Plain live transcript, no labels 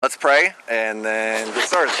Let's pray and then get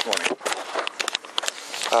started this morning.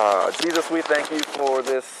 Jesus, we thank you for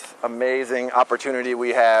this amazing opportunity we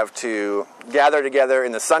have to gather together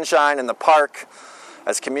in the sunshine, in the park,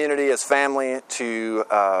 as community, as family, to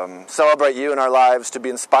celebrate you in our lives, to be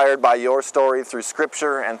inspired by your story through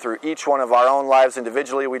Scripture and through each one of our own lives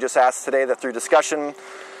individually. We just ask today that through discussion,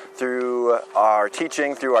 through our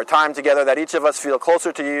teaching, through our time together, that each of us feel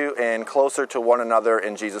closer to you and closer to one another.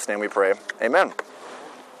 In Jesus' name we pray. Amen.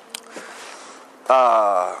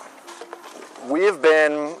 We have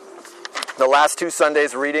been, the last 2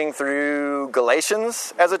 Sundays, reading through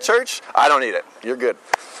Galatians as a church. I don't need it. You're good.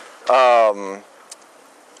 And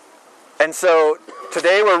so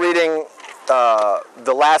today we're reading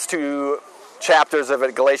the last 2 chapters of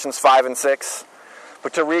it, Galatians 5 and 6.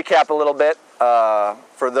 But to recap a little bit,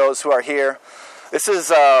 for those who are here, this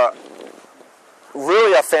is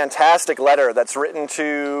really a fantastic letter that's written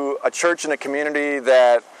to a church and a community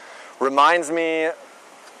that reminds me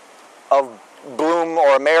of Bloom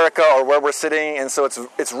or America or where we're sitting, and so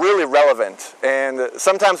it's really relevant. And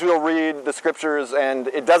sometimes we'll read the scriptures and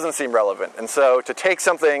it doesn't seem relevant. And so to take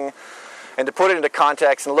something and to put it into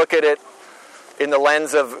context and look at it in the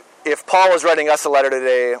lens of, if Paul was writing us a letter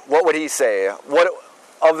today, what would he say? What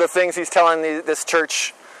of the things he's telling this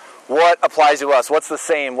church, what applies to us? What's the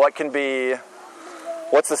same? What can be?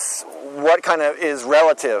 What kind of is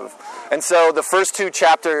relative? And so the first 2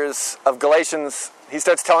 chapters of Galatians, he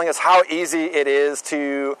starts telling us how easy it is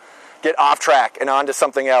to get off track and onto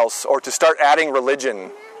something else, or to start adding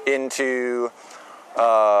religion into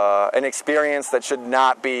an experience that should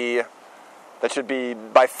be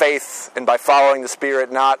by faith and by following the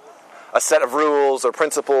Spirit, not a set of rules or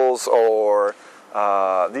principles or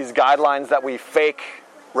these guidelines that we fake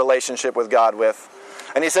relationship with God with.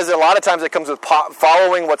 And he says that a lot of times it comes with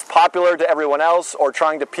following what's popular to everyone else or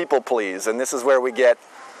trying to people please. And this is where we get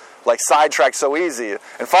sidetracked so easy.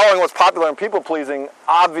 And following what's popular and people pleasing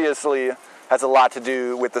obviously has a lot to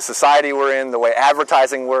do with the society we're in, the way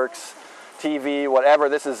advertising works, TV, whatever.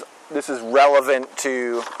 This is relevant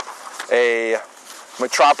to a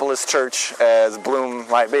metropolis church as Bloom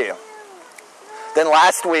might be. Then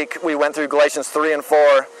last week we went through Galatians 3 and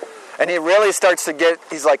 4, and he really starts to get,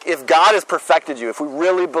 he's like, if God has perfected you, if we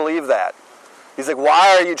really believe that, he's like,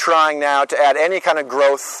 why are you trying now to add any kind of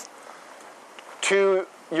growth to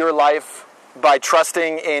your life by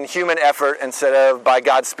trusting in human effort instead of by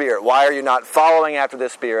God's Spirit? Why are you not following after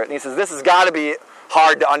this Spirit? And he says, this has got to be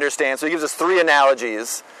hard to understand. So he gives us 3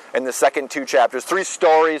 analogies in the second 2 chapters, 3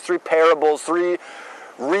 stories, 3 parables, 3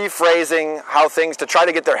 rephrasing how things, to try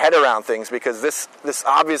to get their head around things, because this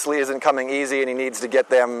obviously isn't coming easy and he needs to get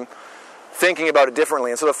them thinking about it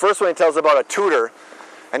differently. And so the first one he tells about a tutor,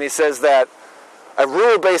 and he says that a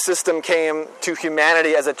rule-based system came to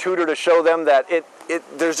humanity as a tutor to show them that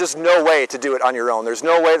there's just no way to do it on your own. There's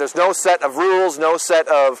no set of rules, no set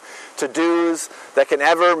of to-dos that can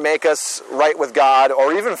ever make us right with God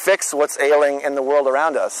or even fix what's ailing in the world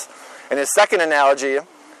around us. And his second analogy,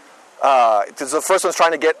 because the first one's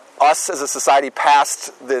trying to get us as a society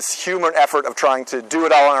past this human effort of trying to do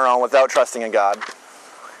it all on our own without trusting in God.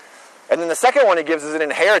 And then the second one he gives is an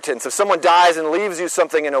inheritance. If someone dies and leaves you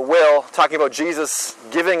something in a will, talking about Jesus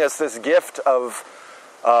giving us this gift of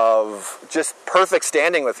just perfect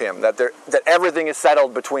standing with him, that everything is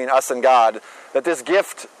settled between us and God, that this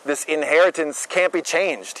gift, this inheritance can't be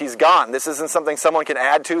changed. He's gone. This isn't something someone can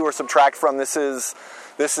add to or subtract from. This is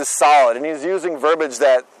solid. And he's using verbiage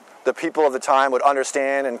that the people of the time would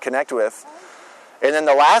understand and connect with. And then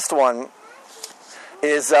the last one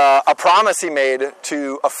is a promise he made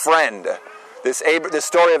to a friend. This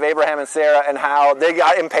story of Abraham and Sarah and how they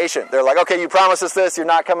got impatient. They're like, okay, you promised us this, you're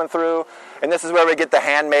not coming through. And this is where we get the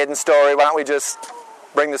handmaiden story. Why don't we just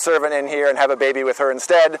bring the servant in here and have a baby with her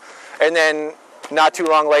instead? And then not too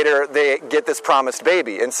long later, they get this promised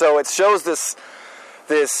baby. And so it shows this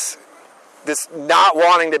not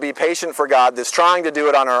wanting to be patient for God, this trying to do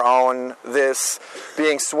it on our own, this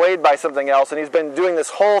being swayed by something else. And he's been doing this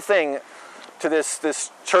whole thing to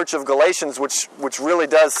this church of Galatians, which really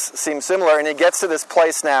does seem similar. And he gets to this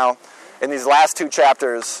place now in these last 2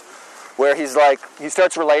 chapters where he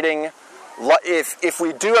starts relating, if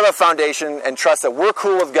we do have a foundation and trust that we're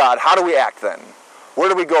cool with God, how do we act then? Where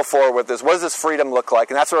do we go forward with this? What does this freedom look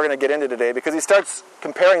like? And that's what we're going to get into today, because he starts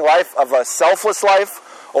comparing life of a selfless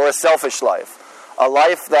life or a selfish life. A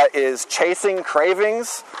life that is chasing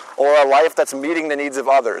cravings or a life that's meeting the needs of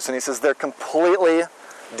others. And he says they're completely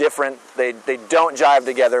different. They don't jive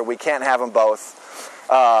together. We can't have them both.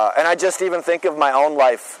 And I just even think of my own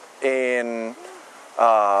life in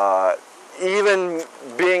even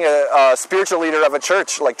being a spiritual leader of a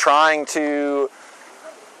church, like trying to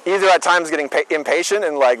either at times getting impatient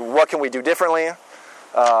and like, what can we do differently?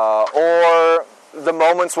 Or the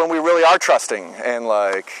moments when we really are trusting and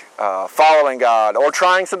like following God, or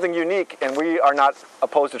trying something unique, and we are not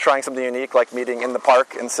opposed to trying something unique, like meeting in the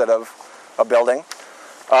park instead of a building.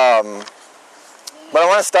 But I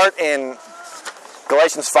want to start in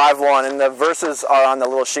Galatians 5:1, and the verses are on the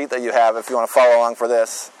little sheet that you have if you want to follow along for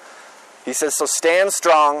this. He says, "So stand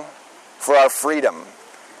strong for our freedom.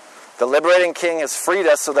 The liberating King has freed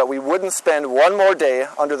us so that we wouldn't spend one more day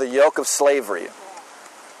under the yoke of slavery.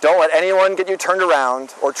 Don't let anyone get you turned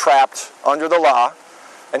around or trapped under the law."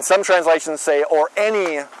 And some translations say, or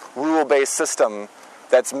any rule-based system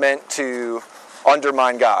that's meant to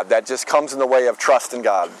undermine God, that just comes in the way of trust in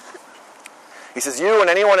God. He says, "You and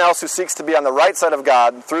anyone else who seeks to be on the right side of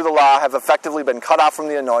God through the law have effectively been cut off from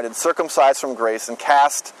the anointed, circumcised from grace, and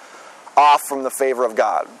cast off from the favor of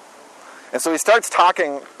God." And so he starts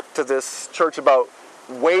talking to this church about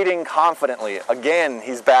waiting confidently. Again,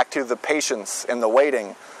 he's back to the patience and the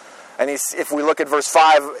waiting. And if we look at verse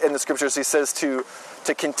 5 in the scriptures, he says to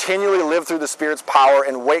continually live through the Spirit's power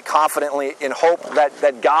and wait confidently in hope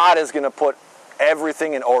that God is going to put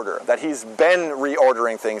everything in order, that he's been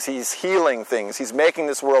reordering things, he's healing things, he's making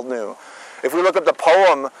this world new. If we look up the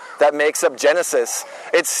poem that makes up Genesis,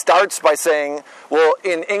 it starts by saying, well,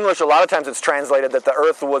 in English a lot of times it's translated that the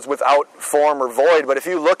earth was without form or void, but if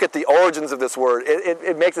you look at the origins of this word,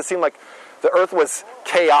 it makes it seem like the earth was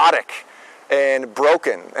chaotic and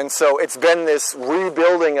broken. And so it's been this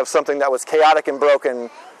rebuilding of something that was chaotic and broken,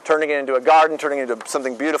 turning it into a garden, turning it into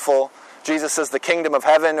something beautiful. Jesus says the kingdom of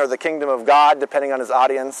heaven or the kingdom of God, depending on his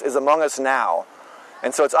audience, is among us now.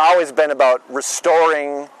 And so it's always been about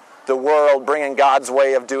restoring the world, bringing God's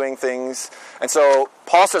way of doing things. And so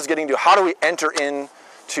Paul starts getting to how do we enter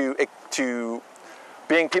into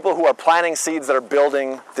being people who are planting seeds that are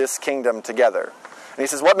building this kingdom together. And he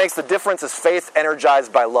says what makes the difference is faith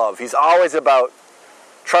energized by love. He's always about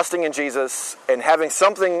trusting in Jesus and having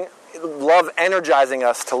something, love energizing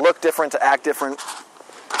us to look different, to act different.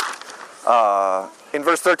 In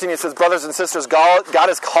verse 13 it says, "Brothers and sisters, God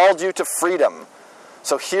has called you to freedom.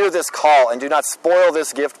 So hear this call and do not spoil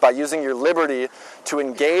this gift by using your liberty to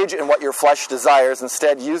engage in what your flesh desires.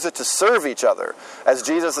 Instead, use it to serve each other, as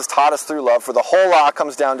Jesus has taught us through love. For the whole law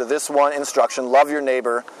comes down to this one instruction: love your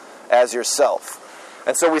neighbor as yourself."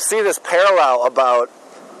 And so we see this parallel about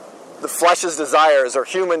the flesh's desires or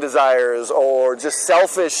human desires or just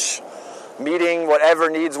selfish meeting whatever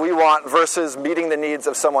needs we want versus meeting the needs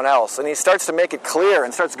of someone else. And he starts to make it clear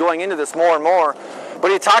and starts going into this more and more. But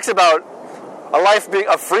he talks about a life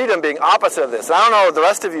of freedom being opposite of this. And I don't know the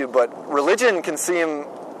rest of you, but religion can seem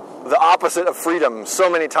the opposite of freedom so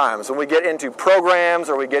many times. When we get into programs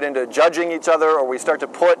or we get into judging each other or we start to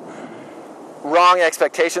put wrong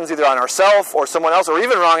expectations either on ourselves or someone else, or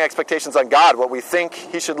even wrong expectations on God, what we think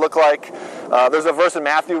he should look like. There's a verse in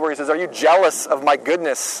Matthew where he says, "Are you jealous of my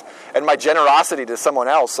goodness and my generosity to someone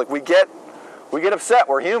else?" Like we get upset.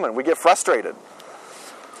 We're human. We get frustrated.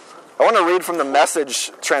 I want to read from the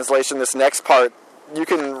Message translation this next part. You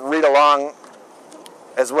can read along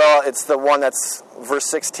as well. It's the one that's verse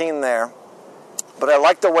 16 there. But I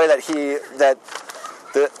like the way that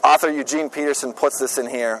the author Eugene Peterson puts this in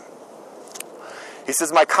here. He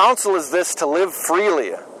says, "My counsel is this, to live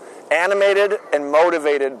freely, animated and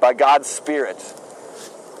motivated by God's Spirit.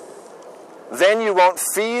 Then you won't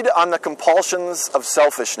feed on the compulsions of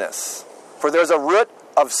selfishness. For there's a root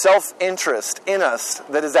of self-interest in us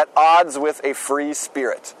that is at odds with a free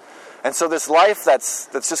spirit." And so this life that's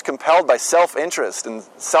just compelled by self-interest and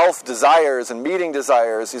self-desires and meeting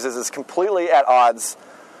desires, he says, is completely at odds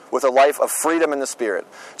with a life of freedom in the Spirit.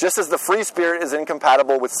 Just as the free spirit is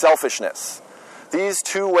incompatible with selfishness. These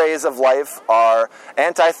two ways of life are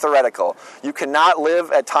antithetical. You cannot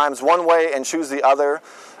live at times one way and choose the other,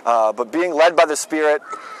 but being led by the Spirit,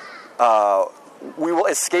 we will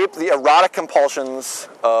escape the erotic compulsions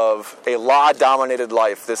of a law-dominated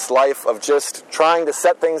life, this life of just trying to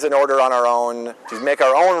set things in order on our own, to make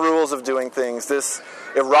our own rules of doing things, this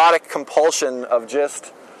erotic compulsion of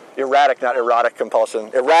just erratic, not erotic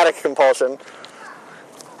compulsion, erratic compulsion,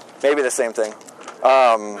 maybe the same thing.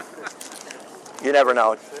 You never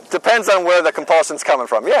know. Depends on where the compulsion's coming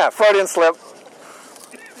from. Yeah, Freudian slip.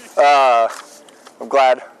 I'm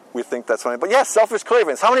glad we think that's funny. But yeah, selfish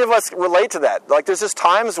cravings. How many of us relate to that? Like there's just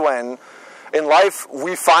times when in life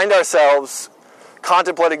we find ourselves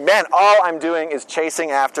contemplating, man, all I'm doing is chasing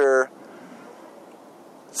after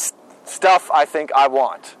stuff I think I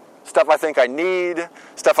want. Stuff I think I need.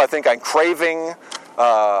 Stuff I think I'm craving.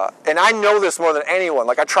 And I know this more than anyone.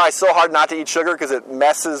 Like I try so hard not to eat sugar because it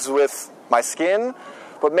messes with my skin.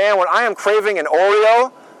 But man, when I am craving an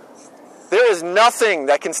Oreo, There is nothing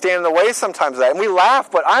that can stand in the way sometimes of that. And we laugh,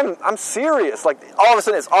 but I'm serious. Like, all of a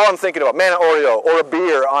sudden, it's all I'm thinking about. Man, an Oreo, or a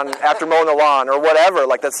beer after mowing the lawn, or whatever.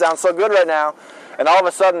 Like, that sounds so good right now. And all of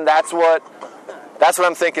a sudden, that's what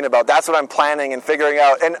I'm thinking about. That's what I'm planning and figuring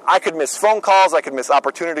out. And I could miss phone calls. I could miss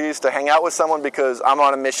opportunities to hang out with someone because I'm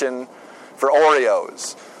on a mission for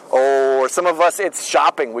Oreos. Or some of us, it's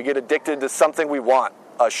shopping. We get addicted to something we want.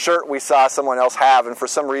 A shirt we saw someone else have, and for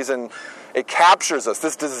some reason, it captures us.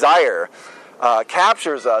 This desire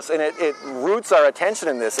captures us, and it roots our attention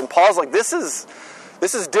in this. And Paul's like, this is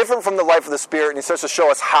different from the life of the Spirit, and he starts to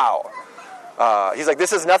show us how. He's like,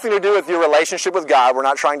 this has nothing to do with your relationship with God. We're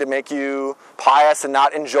not trying to make you pious and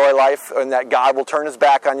not enjoy life, and that God will turn his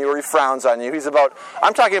back on you or he frowns on you.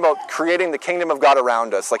 I'm talking about creating the kingdom of God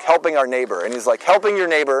around us, like helping our neighbor. And he's like, helping your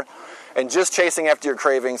neighbor and just chasing after your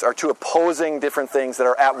cravings are two opposing different things that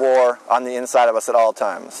are at war on the inside of us at all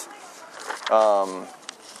times.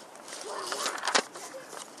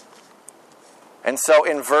 And so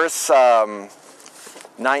in verse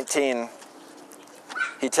 19,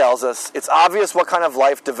 he tells us, it's obvious what kind of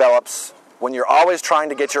life develops when you're always trying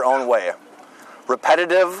to get your own way.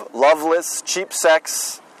 Repetitive, loveless, cheap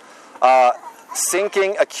sex,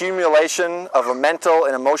 sinking accumulation of a mental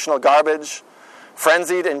and emotional garbage,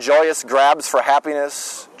 frenzied and joyous grabs for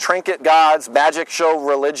happiness, trinket gods, magic show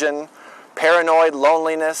religion, paranoid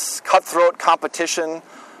loneliness, cutthroat competition,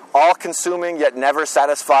 all-consuming yet never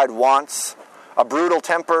satisfied wants, a brutal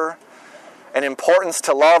temper, an importance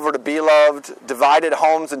to love or to be loved, divided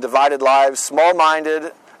homes and divided lives,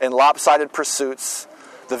 small-minded and lopsided pursuits,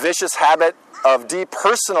 the vicious habit of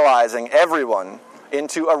depersonalizing everyone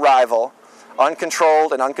into a rival,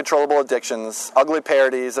 uncontrolled and uncontrollable addictions, ugly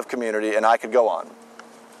parodies of community, and I could go on.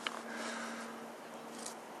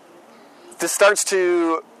 This starts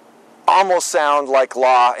to almost sound like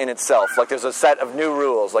law in itself, like there's a set of new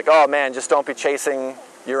rules, like, oh man, just don't be chasing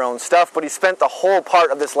your own stuff. But he spent the whole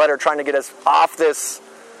part of this letter trying to get us off this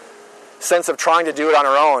sense of trying to do it on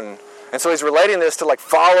our own. And so he's relating this to like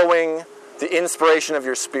following the inspiration of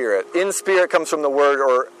your spirit. In spirit comes from the word,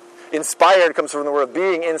 or inspired comes from the word of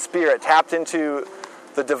being in spirit, tapped into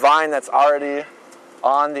the divine that's already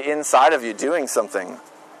on the inside of you doing something.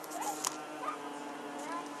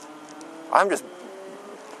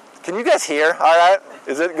 Can you guys hear? All right?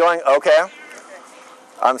 Is it going okay?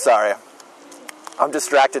 I'm sorry. I'm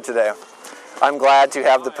distracted today. I'm glad to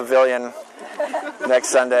have the pavilion next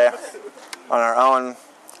Sunday on our own.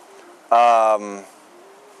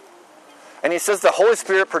 And he says the Holy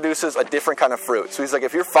Spirit produces a different kind of fruit. So he's like,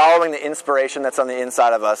 if you're following the inspiration that's on the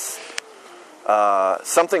inside of us,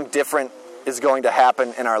 something different is going to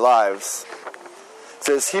happen in our lives. It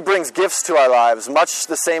says he brings gifts to our lives, much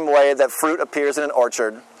the same way that fruit appears in an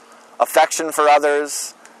orchard. Affection for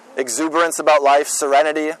others, exuberance about life,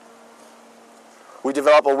 serenity. We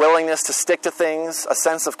develop a willingness to stick to things, a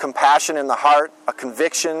sense of compassion in the heart, a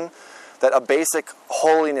conviction that a basic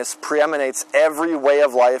holiness preeminates every way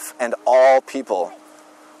of life and all people.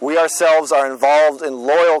 We ourselves are involved in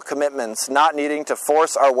loyal commitments, not needing to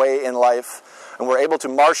force our way in life, and we're able to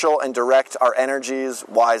marshal and direct our energies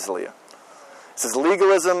wisely. It says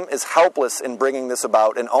legalism is helpless in bringing this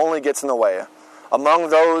about and only gets in the way. Among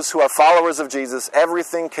those who are followers of Jesus,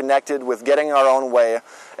 everything connected with getting our own way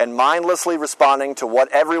and mindlessly responding to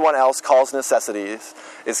what everyone else calls necessities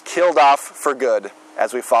is killed off for good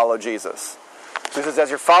as we follow Jesus. So he says, as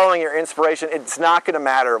you're following your inspiration, it's not going to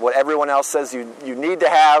matter what everyone else says you need to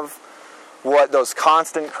have, what those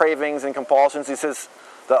constant cravings and compulsions. He says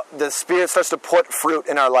the Spirit starts to put fruit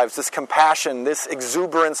in our lives, this compassion, this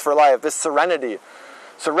exuberance for life, this serenity.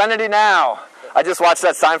 Serenity now. I just watched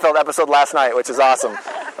that Seinfeld episode last night, which is awesome.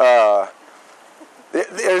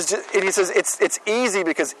 And he says it's easy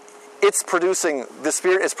because the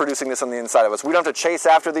Spirit is producing this on the inside of us. We don't have to chase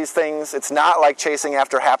after these things. It's not like chasing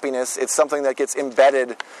after happiness. It's something that gets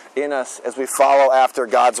embedded in us as we follow after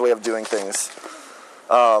God's way of doing things.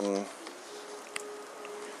 And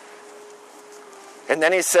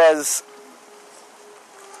then he says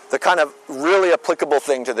the kind of really applicable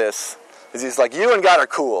thing to this is he's like, you and God are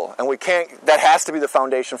cool, and that has to be the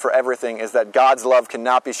foundation for everything, is that God's love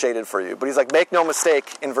cannot be shaded for you. But he's like, make no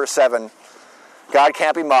mistake, in verse 7, God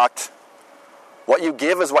can't be mocked. What you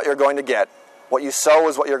give is what you're going to get. What you sow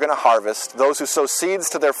is what you're going to harvest. Those who sow seeds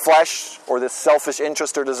to their flesh or this selfish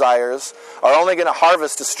interest or desires are only going to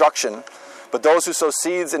harvest destruction, but those who sow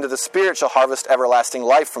seeds into the Spirit shall harvest everlasting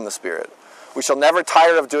life from the Spirit. We shall never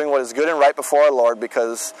tire of doing what is good and right before our Lord,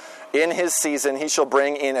 because in his season he shall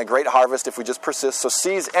bring in a great harvest if we just persist. So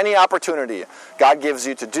seize any opportunity God gives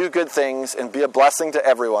you to do good things and be a blessing to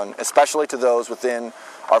everyone, especially to those within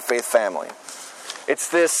our faith family. It's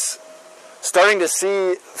this starting to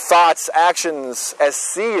see thoughts, actions as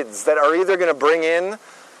seeds that are either going to bring in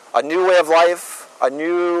a new way of life, a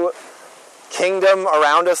new kingdom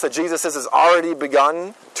around us that Jesus says has already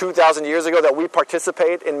begun 2,000 years ago, that we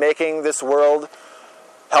participate in making this world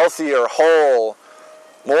healthier, whole,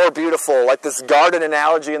 more beautiful. Like this garden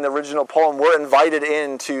analogy in the original poem, we're invited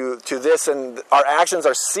into this, and our actions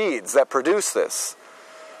are seeds that produce this.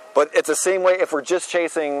 But it's the same way if we're just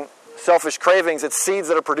chasing selfish cravings, it's seeds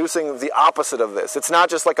that are producing the opposite of this. It's not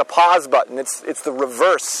just like a pause button, it's the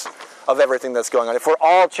reverse of everything that's going on. If we're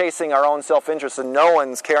all chasing our own self-interest and no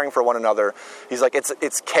one's caring for one another, he's like,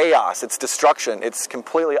 it's chaos, it's destruction, it's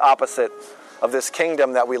completely opposite of this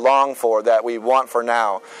kingdom that we long for, that we want for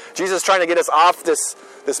now. Jesus is trying to get us off this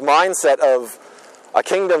mindset of a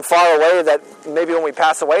kingdom far away that maybe when we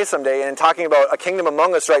pass away someday, and talking about a kingdom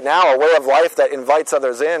among us right now, a way of life that invites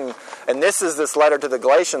others in. And this is this letter to the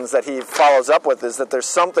Galatians that he follows up with, is that there's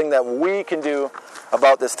something that we can do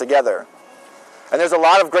about this together. And there's a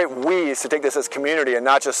lot of great we's to take this as community and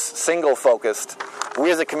not just single-focused.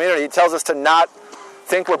 We as a community, he tells us to not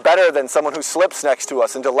think we're better than someone who slips next to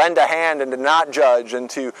us, and to lend a hand and to not judge, and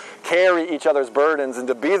to carry each other's burdens, and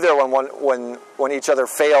to be there when each other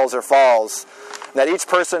fails or falls. And that each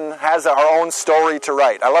person has our own story to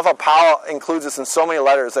write. I love how Paul includes this in so many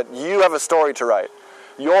letters, that you have a story to write.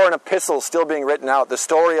 You're an epistle still being written out. The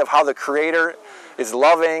story of how the Creator is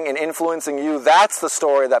loving and influencing you, that's the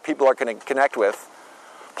story that people are going to connect with.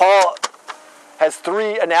 Paul has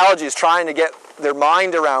 3 analogies trying to get their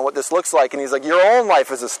mind around what this looks like. And he's like, your own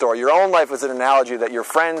life is a story. Your own life is an analogy that your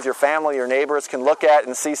friends, your family, your neighbors can look at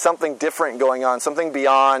and see something different going on, something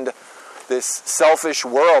beyond this selfish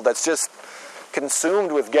world that's just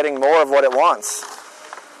consumed with getting more of what it wants.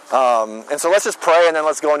 And so let's just pray, and then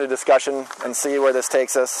let's go into discussion and see where this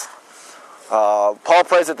takes us. Paul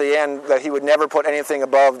prays at the end that he would never put anything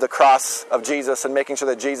above the cross of Jesus, and making sure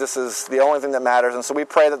that Jesus is the only thing that matters. And so we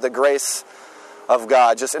pray that the grace of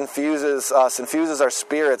God just infuses us, infuses our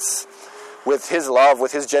spirits with his love,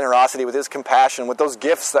 with his generosity, with his compassion, with those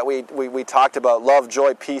gifts that we talked about: love,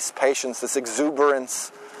 joy, peace, patience, this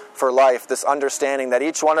exuberance for life, this understanding that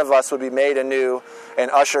each one of us would be made anew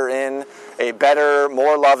and usher in a better,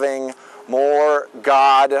 more loving, more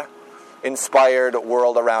God-inspired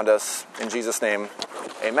world around us. In Jesus' name,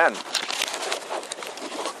 amen.